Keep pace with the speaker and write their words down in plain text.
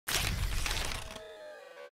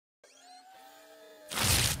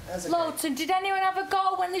Lotan, did anyone have a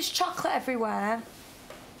go when there's chocolate everywhere?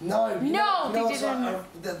 No. No, they didn't.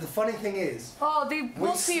 The funny thing is... Oh, there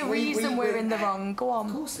must be a reason we're in the wrong. Go on.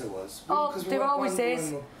 Of course there was. Oh, there always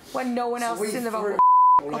is. When no one else is in the wrong.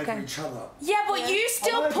 All over each other. Yeah, but you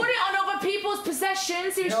still put it on other people's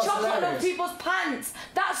possessions. There's chocolate on other people's pants.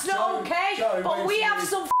 That's not okay. But we have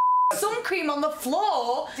some sun cream on the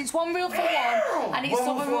floor. It's one rule for one, and it's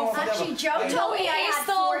another rule for another. Actually, Joe told me I had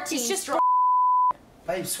 14 It's just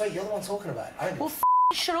Babe, sweet, you're the one talking about it. Well,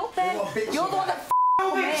 shut up then. You're the one that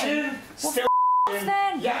come in. Still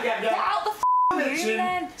then. Yeah. Get out the room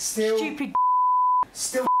then. Still. Stupid.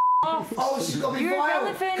 Still. Oh, she's got to be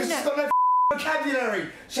vile. Because she's got no vocabulary.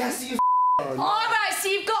 She has to use. Alright, so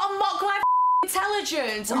you've got to mock my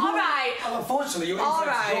intelligence. Alright. Unfortunately, your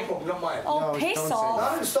intelligence is your problem, not mine. Oh, piss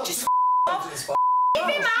off. No, stop. Just off. Give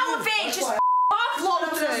him out of it. Just off,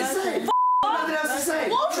 Lotan. Nothing else to say.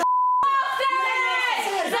 What the off then?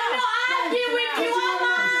 I'm not arguing with you, am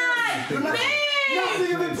I?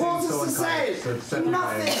 Nothing of importance to say.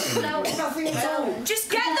 Nothing. Nothing at all. Just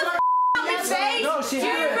get the out of my face. No, she's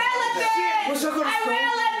You're irrelevant. What's your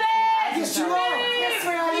Irrelevant. Yes, you are. Yes,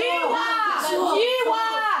 You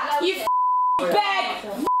are. You beg.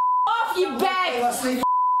 Off, you beg.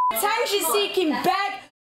 Attention-seeking beg.